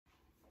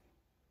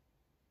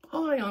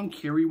Hi, I'm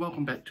Kerry.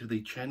 Welcome back to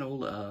the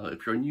channel.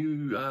 If you're a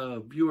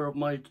new viewer of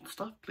my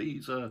stuff,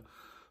 please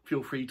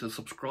feel free to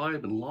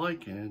subscribe and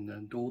like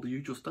and all the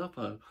usual stuff.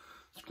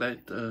 It's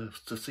glad to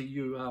see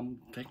you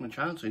taking a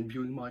chance in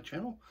viewing my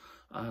channel.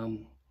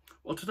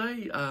 Well,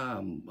 today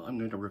I'm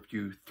going to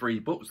review 3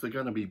 books. They're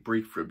going to be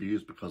brief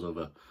reviews because of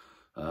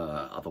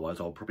otherwise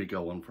I'll probably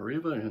go on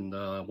forever, and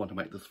I want to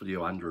make this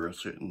video under a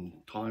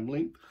certain time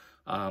length.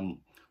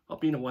 I've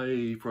been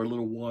away for a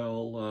little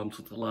while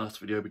since the last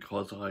video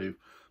because I've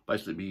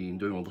basically been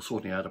doing all the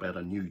sorting out about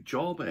a new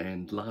job,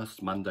 and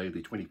last Monday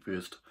the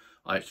 21st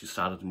I actually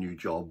started a new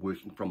job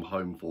working from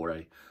home for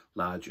a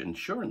large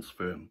insurance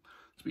firm.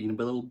 It's been a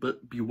little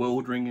bit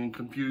bewildering and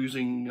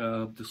confusing,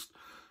 just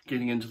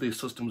getting into their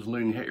systems and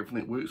learning how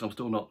everything works. I'm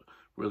still not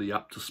really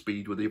up to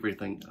speed with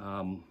everything,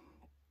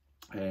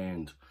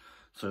 and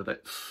so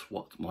that's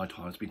what my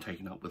time's been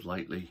taken up with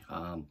lately.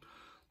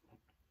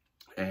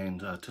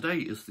 Today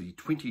is the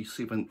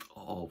 27th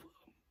of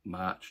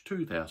March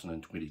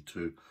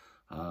 2022.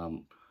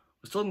 We're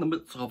still in the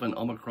midst of an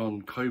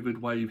Omicron COVID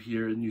wave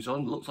here in New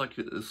Zealand. It looks like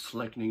it is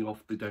slackening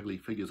off. The daily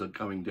figures are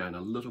going down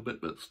a little bit,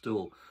 but it's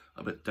still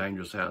a bit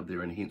dangerous out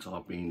there, and hence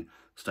I've been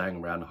staying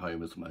around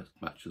home as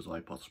much as I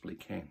possibly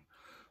can.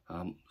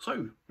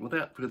 So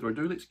without further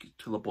ado, let's get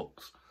to the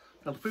books.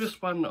 Now, the first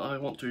one I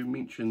want to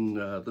mention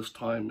this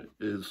time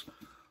is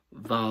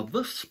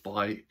This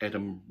by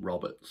Adam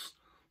Roberts.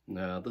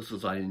 Now, this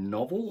is a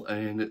novel,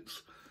 and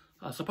it's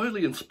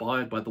supposedly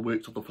inspired by the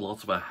works of the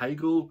philosopher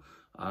Hegel.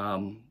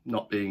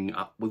 Not being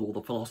up with all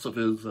the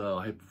philosophers,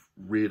 I have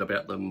read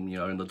about them,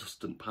 in the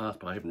distant past,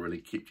 but I haven't really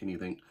kept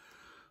anything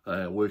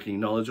working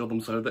knowledge of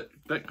them. So that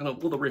kind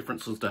of, all the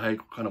references to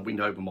Hegel kind of went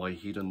over my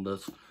head in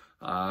this.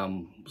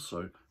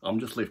 So I'm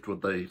just left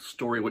with the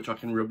story, which I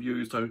can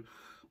review. So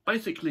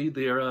basically,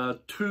 there's a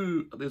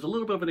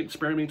little bit of an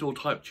experimental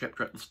type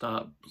chapter at the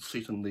start,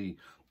 set in the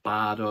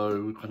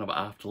bardo, kind of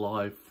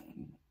afterlife,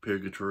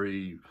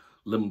 purgatory,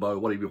 limbo,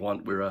 whatever you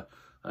want, where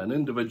an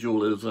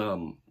individual is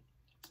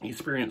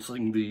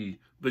experiencing the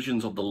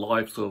visions of the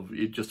lives of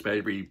just about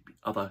every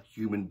other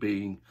human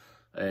being,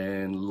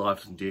 and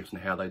lives and deaths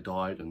and how they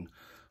died. And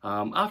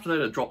after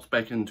that, it drops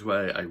back into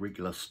a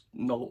regular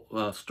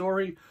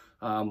story.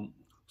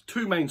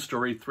 2 main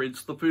story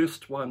threads. The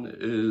first one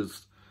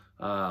is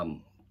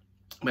about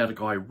a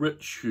guy,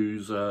 Rich,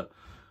 who's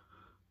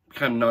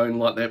become known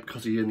like that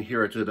because he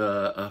inherited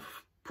a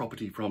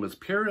property from his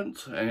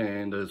parents,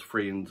 and his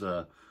friends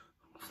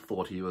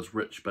thought he was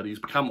rich, but he's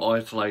become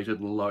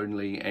isolated and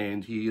lonely,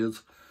 and he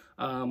is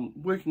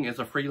working as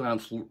a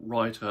freelance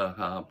writer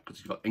because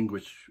he's got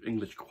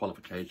English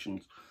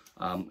qualifications,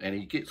 and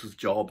he gets his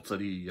jobs that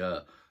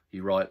he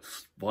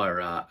writes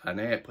via an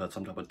app,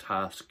 some type of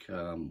task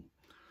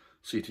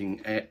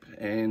setting app,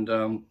 and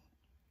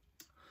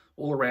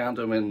all around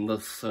him in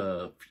this,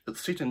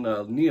 it's set in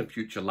the near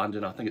future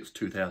London. I think it's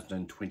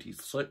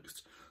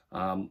 2026.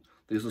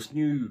 There's this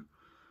new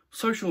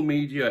social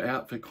media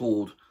outfit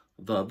called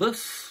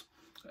This,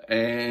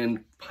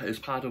 and as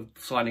part of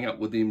signing up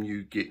with them,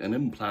 you get an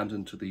implant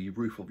into the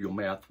roof of your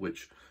mouth,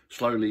 which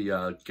slowly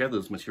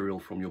gathers material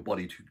from your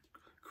body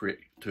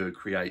to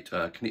create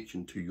a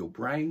connection to your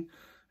brain,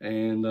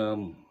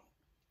 and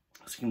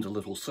seems a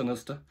little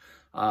sinister.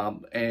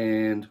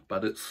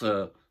 But it's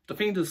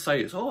defenders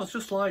say it's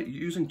just like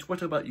using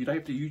Twitter, but you don't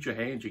have to use your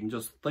hands, you can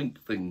just think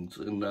things.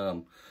 And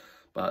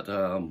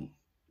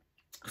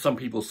some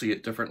people see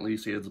it differently,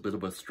 see it's a bit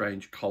of a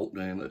strange cult,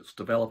 and it's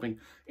developing.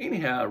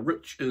 Anyhow,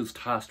 Rich is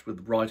tasked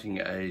with writing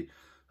a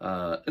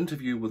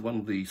interview with one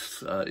of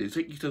these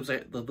executives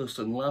at This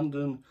in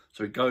London.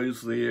 So he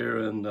goes there,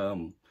 and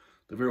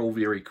they're all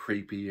very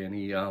creepy, and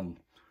he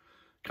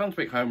comes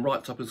back home,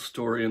 writes up his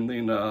story, and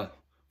then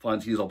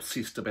finds he's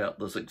obsessed about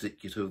this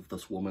executive,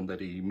 this woman that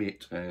he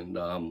met, and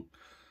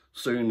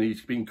soon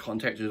he's been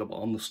contacted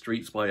on the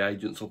streets by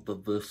agents of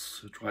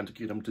This, trying to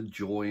get him to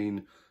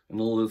join,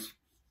 and all his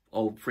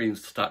old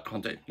friends start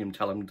contacting him,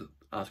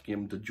 asking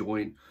him to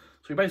join.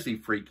 So he basically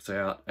freaks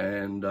out,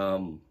 and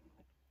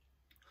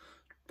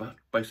but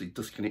basically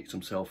disconnects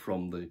himself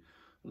from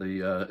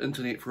the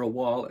internet for a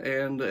while.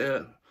 And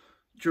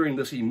during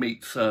this, he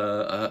meets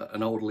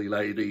an elderly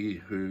lady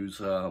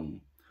who's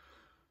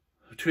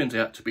turns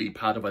out to be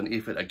part of an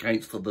effort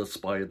against This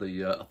by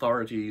the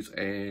authorities,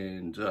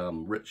 and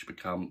Rich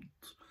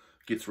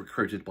gets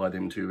recruited by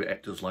them to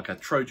act as like a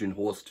Trojan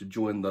horse to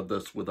join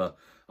This with a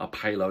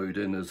payload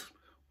in his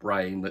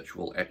brain which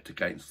will act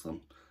against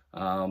them.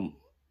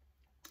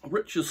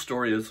 Rich's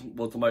story was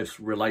the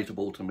most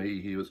relatable to me.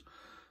 He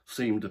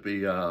seemed to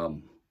be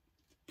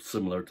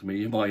similar to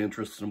me, my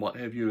interests and what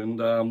have you,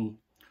 and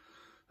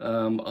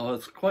I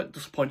was quite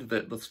disappointed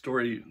that the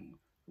story,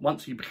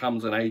 once he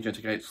becomes an agent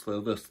against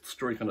This, the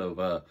story kind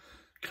of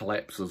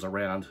collapses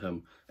around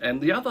him.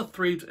 And the other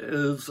thread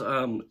is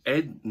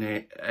Adnam.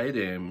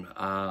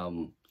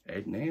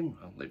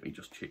 Let me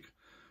just check.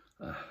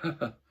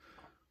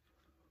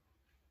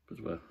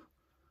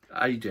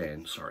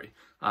 Adan, sorry.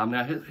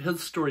 Now,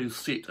 his story is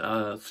set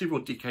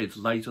several decades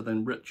later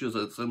than Rich's.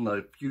 It's in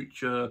the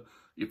future,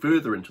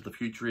 further into the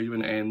future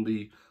even, and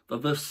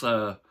this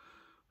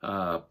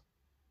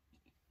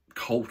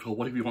cult, or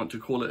whatever you want to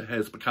call it,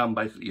 has become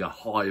basically a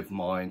hive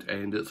mind,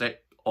 and it's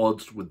at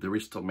odds with the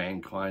rest of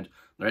mankind.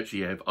 They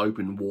actually have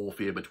open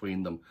warfare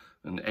between them.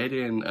 And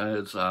Adan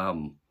is,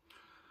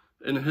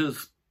 in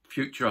his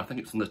future, I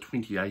think it's in the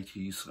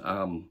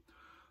 2080s,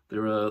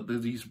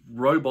 there's these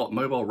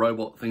mobile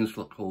robot things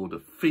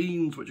called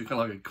fiends, which are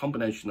kind of like a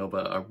combination of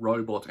a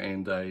robot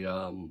and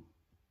a,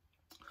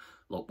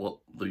 like what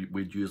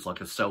we'd use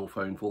like a cell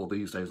phone for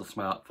these days, a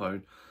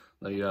smartphone.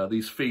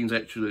 These fiends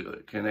actually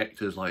can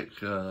act as like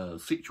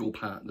sexual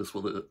partners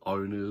for the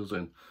owners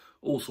and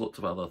all sorts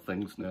of other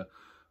things now.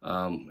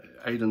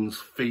 Aiden's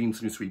fiend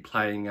seems to be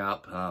playing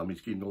up.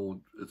 It's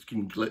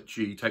getting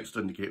glitchy, takes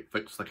time to get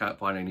fixed, they can't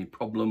find any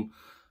problem.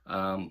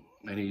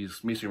 And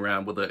he's messing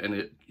around with it,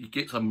 and he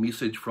gets a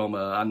message from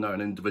an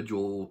unknown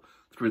individual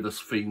through this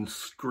fiend's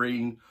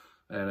screen,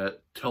 and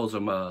it tells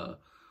him a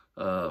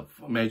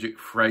magic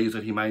phrase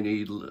that he may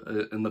need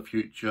in the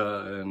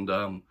future, and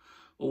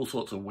all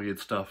sorts of weird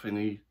stuff, and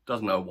he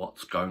doesn't know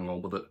what's going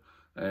on with it.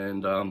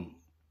 And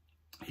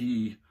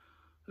he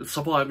is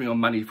surviving on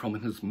money from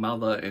his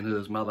mother, and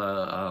his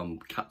mother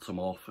cuts him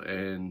off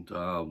and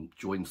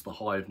joins the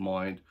hive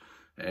mind.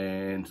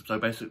 And so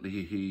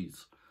basically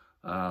he's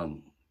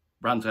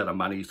runs out of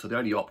money, so the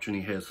only option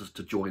he has is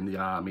to join the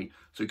army.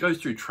 So he goes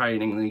through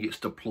training, and then he gets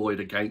deployed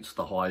against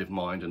the hive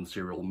mind in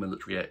several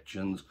military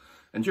actions.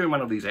 And during one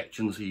of these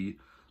actions, he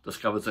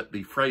discovers that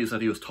the phrase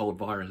that he was told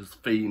via his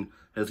fiend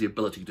has the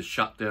ability to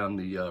shut down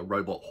the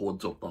robot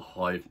hordes of the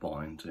hive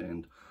mind.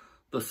 And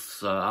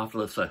this, after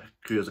this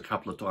occurs a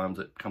couple of times,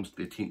 it comes to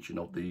the attention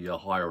of the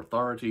higher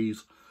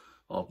authorities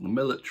of the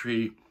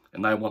military,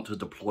 and they want to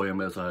deploy him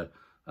as a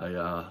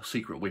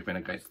secret weapon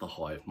against the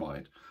hive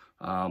mind.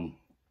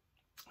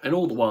 And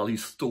all the while,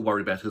 he's still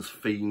worried about his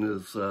fiend.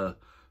 His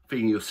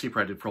fiend he was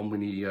separated from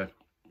when he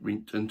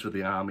went into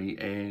the army,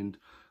 and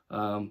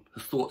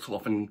his thoughts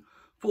often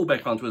fall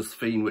back onto his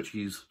fiend, which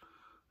he's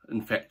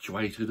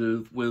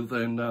infatuated with,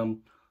 and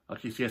I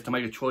guess he has to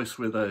make a choice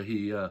whether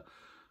he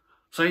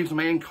saves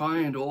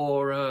mankind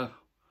or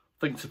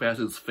thinks about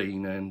his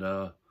fiend,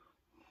 and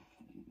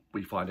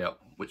we find out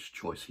which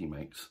choice he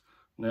makes.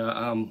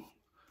 Now,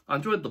 I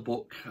enjoyed the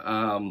book.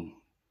 The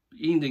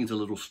ending's a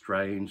little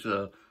strange.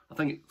 I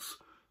think it's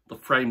the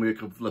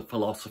framework of the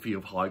philosophy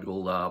of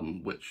Hegel,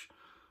 which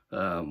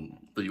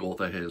the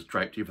author has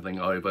draped everything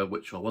over,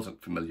 which I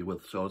wasn't familiar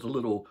with, so I was a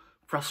little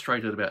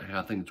frustrated about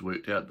how things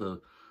worked out.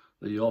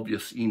 The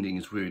obvious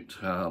endings weren't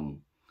the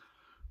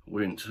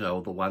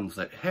ones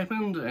that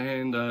happened,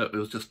 and it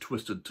was just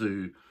twisted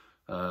to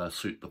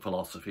suit the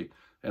philosophy.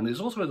 And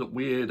there's also that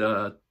weird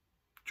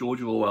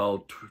George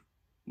Orwell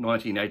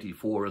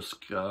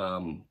 1984-esque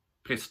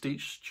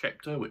pastiche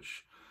chapter,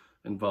 which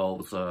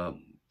involves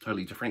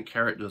totally different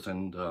characters,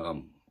 and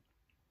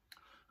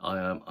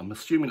I'm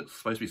assuming it's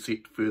supposed to be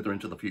set further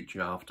into the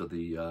future after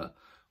the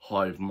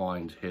hive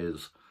mind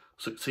has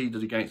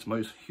succeeded against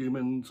most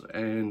humans,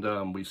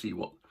 and we see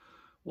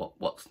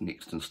what's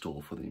next in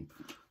store for them.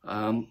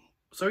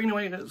 So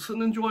anyway, it's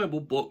an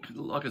enjoyable book.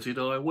 Like I said,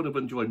 I would have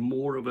enjoyed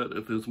more of it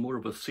if there was more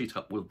of a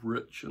setup with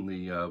Rich in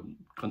the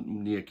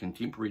near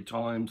contemporary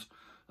times.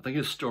 I think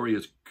his story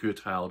is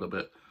curtailed a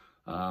bit,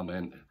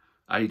 and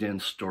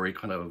Adan's story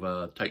kind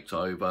of takes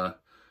over,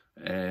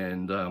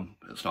 and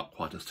it's not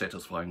quite as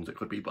satisfying as it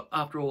could be, but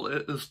after all,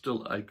 it is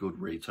still a good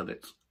read. So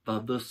that's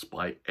This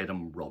by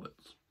Adam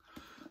Roberts.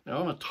 Now,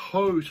 on a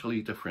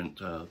totally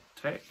different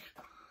tack,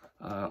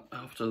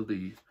 after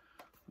the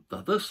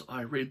This,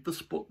 I read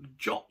this book,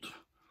 JOTT,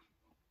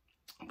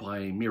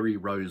 by Mary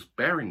Rose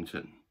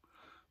Barrington.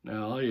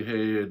 Now, I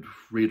had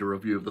read a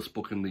review of this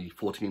book in the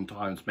 14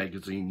 Times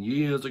magazine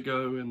years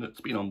ago, and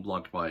it's been on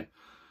like my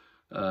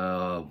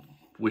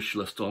wish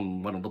list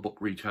on one of the book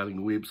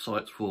retailing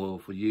websites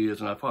for years,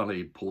 and I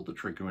finally pulled the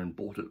trigger and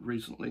bought it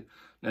recently.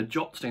 Now,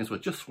 JOTT stands for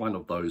just one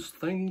of those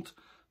things,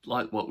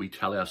 like what we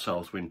tell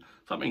ourselves when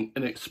something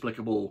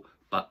inexplicable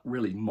but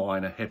really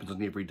minor happens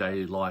in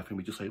everyday life, and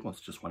we just say, well, it's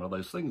just one of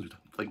those things, we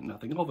don't think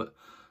nothing of it.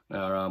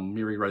 Now,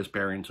 Mary Rose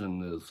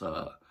Barrington is,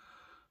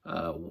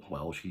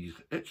 well, she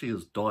actually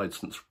has died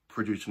since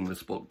producing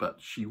this book, but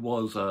she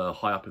was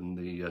high up in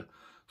the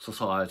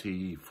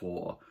Society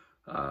for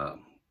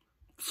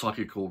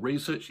Psychical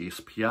Research,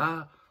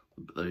 SPR,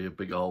 the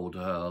big old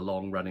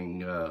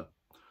long-running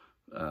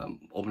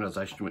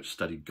organisation which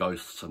studied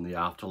ghosts and the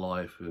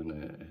afterlife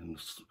and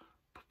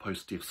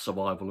post-death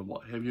survival and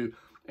what have you.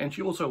 And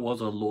she also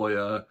was a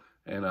lawyer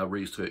and a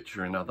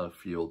researcher in other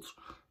fields.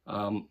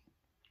 And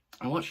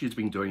what she's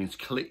been doing is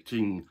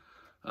collecting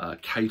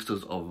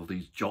cases of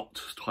these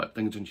JOTT type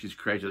things, and she's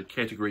created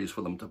categories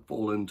for them to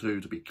fall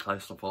into, to be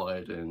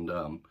classified, and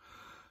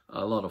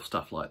a lot of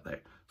stuff like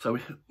that. So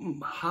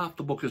half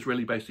the book is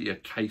really basically a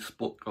case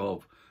book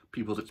of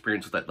people's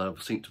experiences that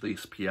they've sent to the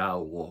SPR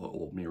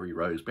or Mary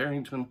Rose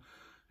Barrington,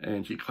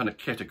 and she kind of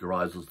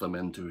categorises them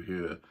into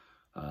her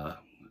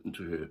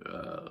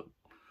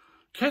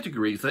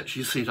categories that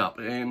she set up.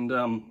 And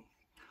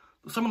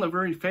some of them are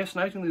very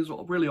fascinating. There's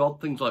really odd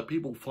things like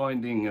people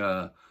finding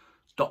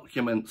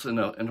documents in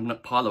a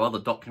pile of other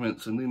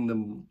documents, and then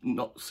them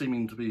not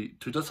seeming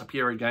to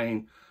disappear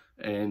again,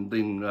 and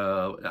then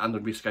under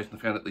investigation they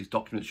found that these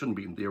documents shouldn't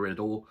be there at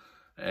all,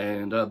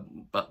 and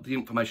but the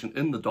information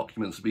in the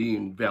documents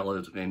being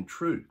valid and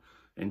true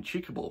and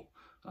checkable.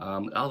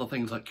 Other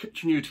things like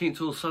kitchen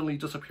utensils suddenly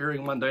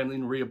disappearing one day and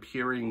then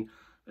reappearing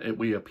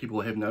where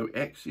people have no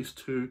access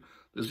to.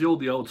 There's all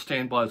the old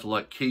standbys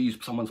like keys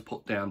someone's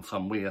put down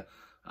somewhere.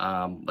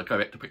 They go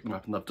back to pick them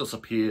up and they've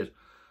disappeared,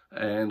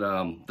 and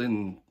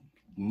then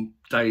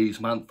days,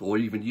 months, or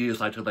even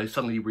years later they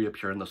suddenly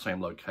reappear in the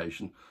same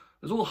location.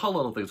 There's a whole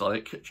lot of things like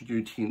that: kitchen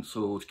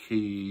utensils,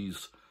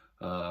 keys,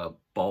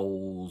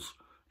 bowls,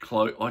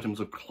 items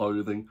of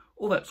clothing,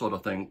 all that sort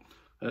of thing.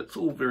 It's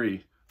all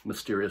very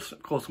mysterious.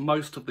 Of course,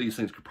 most of these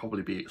things could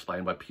probably be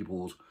explained by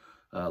people's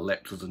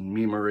lapses in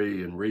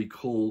memory and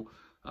recall,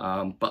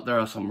 but there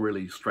are some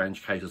really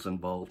strange cases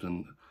involved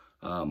and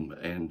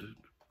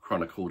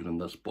chronicled in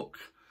this book.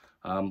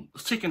 The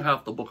second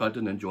half of the book I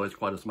didn't enjoy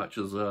quite as much,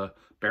 as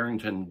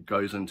Barrington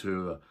goes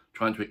into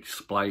trying to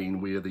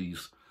explain where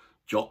these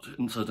JOTT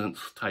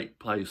incidents take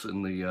place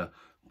in the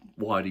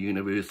wider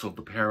universe of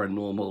the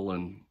paranormal,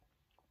 and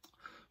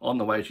on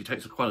the way she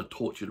takes quite a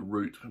tortured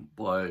route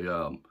by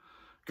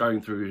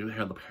going through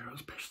how the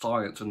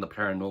science and the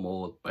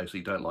paranormal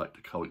basically don't like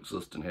to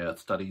coexist, and how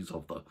studies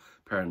of the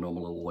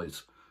paranormal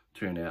always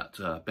turn out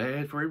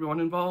bad for everyone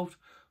involved.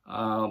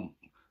 And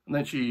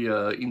then she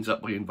ends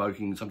up by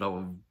invoking some type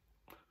of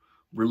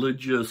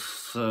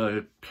religious,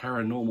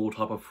 paranormal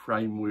type of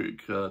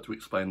framework to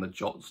explain the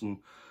JOTTs, and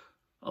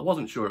I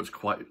wasn't sure it was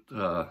quite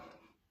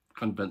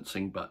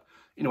convincing, but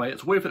anyway,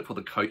 it's worth it for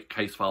the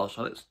case file.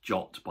 So that's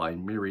JOTT by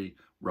Mary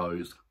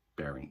Rose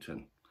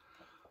Barrington.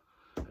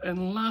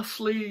 And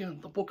lastly,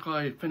 the book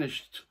I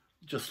finished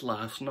just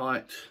last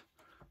night,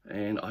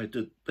 and I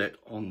did that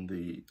on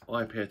the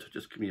iPad.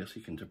 Just give me a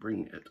second to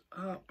bring it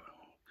up.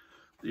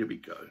 There we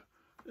go.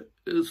 It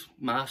is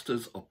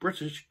Masters of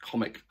British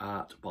Comic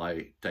Art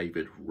by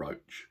David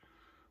Roach.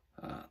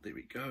 There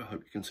we go. I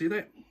hope you can see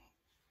that.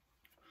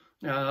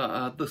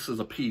 Now, this is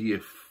a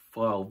PDF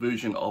file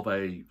version of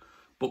a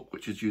book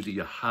which is usually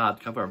a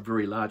hardcover, a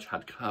very large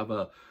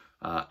hardcover,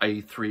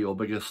 A3 or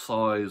bigger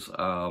size.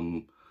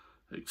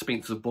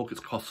 Expensive book.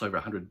 It costs over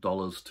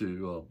 $100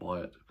 to buy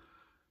it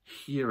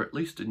here, at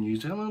least in New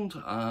Zealand.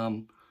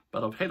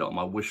 But I've had it on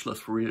my wish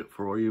list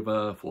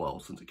forever,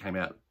 since it came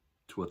out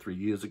 2 or 3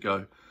 years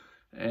ago,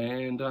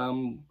 and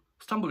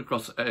stumbled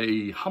across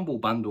a Humble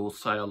Bundle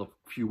sale a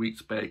few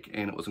weeks back,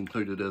 and it was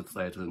included as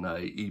that in a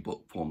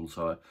ebook form,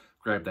 so I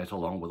grabbed that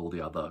along with all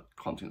the other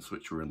contents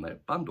which were in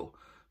that bundle,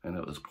 and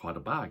it was quite a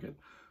bargain.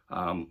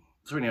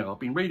 So anyhow, I've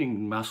been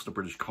reading Masters of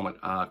British Comic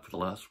Art for the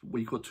last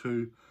week or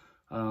two.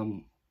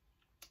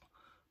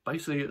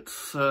 Basically,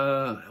 it's,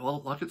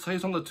 well, like it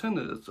says on the tin,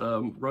 it's,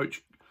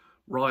 Roach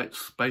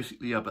writes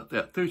basically about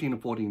 13 or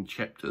 14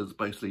 chapters.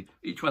 Basically,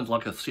 each one's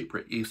like a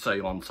separate essay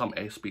on some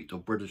aspect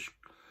of British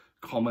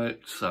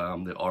comics,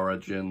 the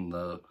origin,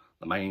 the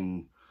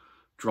main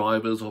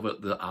drivers of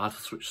it, the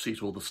artists which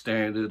set all the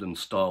standard, and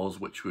styles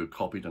which were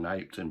copied and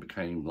aped and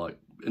became like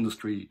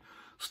industry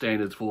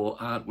standards for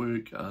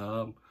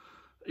artwork.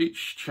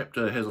 Each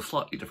chapter has a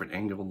slightly different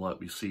angle, like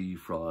we see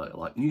from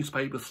like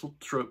newspaper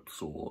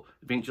strips or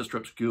adventure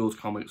strips, girls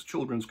comics,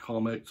 children's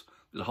comics.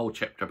 There's a whole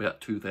chapter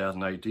about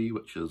 2000 AD,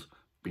 which has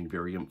been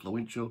very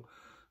influential.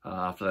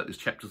 After that, there's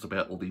chapters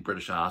about all the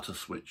British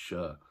artists which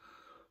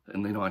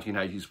in the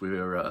 1980s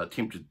were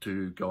attempted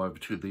to go over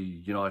to the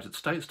United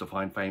States to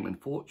find fame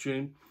and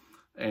fortune.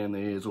 And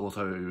there's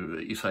also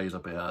essays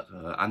about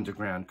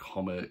underground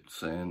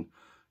comics and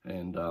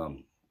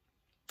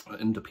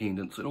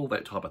independence and all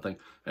that type of thing,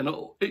 and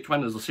each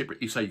one is a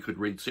separate essay you could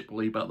read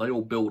separately, but they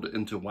all build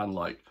into one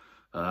like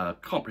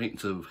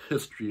comprehensive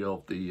history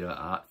of the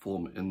art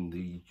form in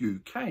the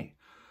UK.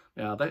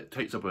 Now that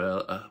takes up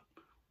a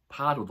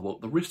part of the book.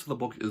 The rest of the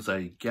book is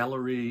a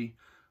gallery,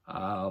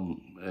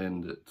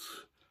 and it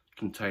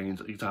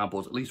contains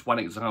examples, at least one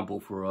example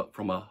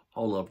from a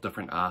whole lot of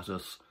different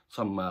artists.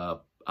 Some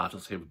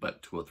artists have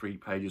about 2 or 3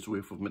 pages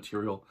worth of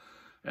material.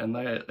 And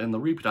the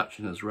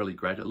reproduction is really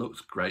great. It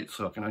looks great,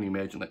 so I can only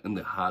imagine that in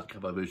the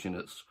hardcover version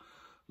it's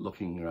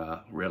looking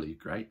really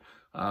great.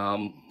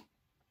 And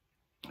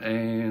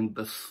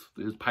there's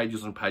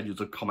pages and pages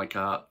of comic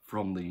art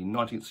from the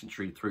 19th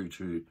century through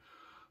to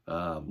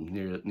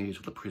near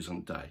to the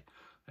present day.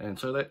 And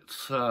so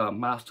that's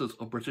Masters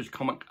of British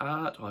Comic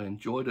Art. I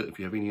enjoyed it. If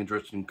you have any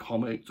interest in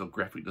comics or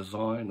graphic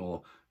design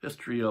or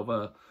history of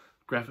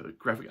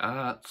graphic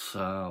arts,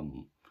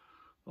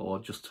 or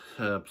just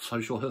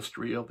social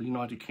history of the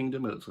United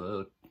Kingdom. It's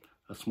a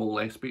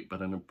small aspect,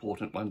 but an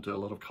important one to a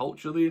lot of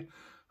culture there.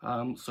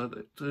 So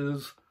that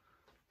is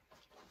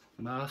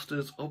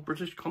Masters of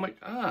British Comic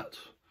Art.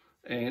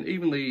 And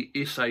even the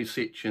essay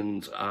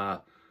sections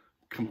are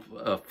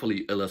fully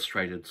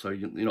illustrated, so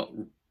you're not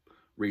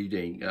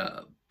reading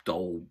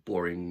dull,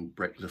 boring,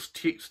 breakless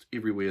text.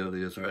 Everywhere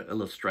there's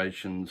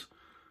illustrations,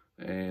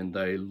 and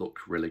they look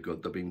really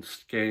good. They've been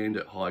scanned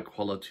at high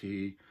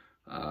quality.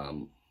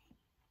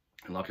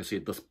 And like I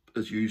said, this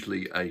is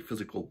usually a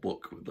physical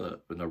book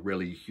in a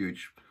really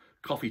huge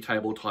coffee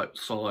table type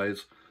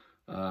size.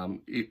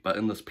 But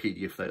in this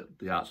PDF,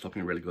 the art's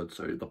looking really good,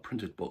 so the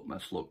printed book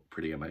must look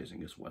pretty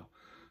amazing as well.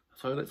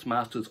 So that's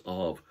Masters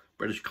of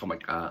British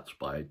Comic Arts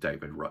by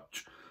David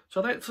Roach.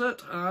 So that's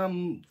it,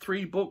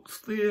 3 books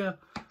there.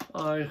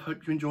 I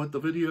hope you enjoyed the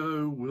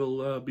video.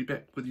 We'll be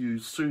back with you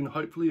soon,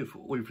 hopefully, if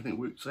everything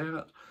works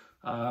out.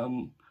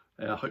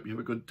 I hope you have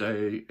a good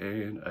day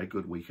and a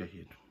good week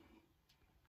ahead.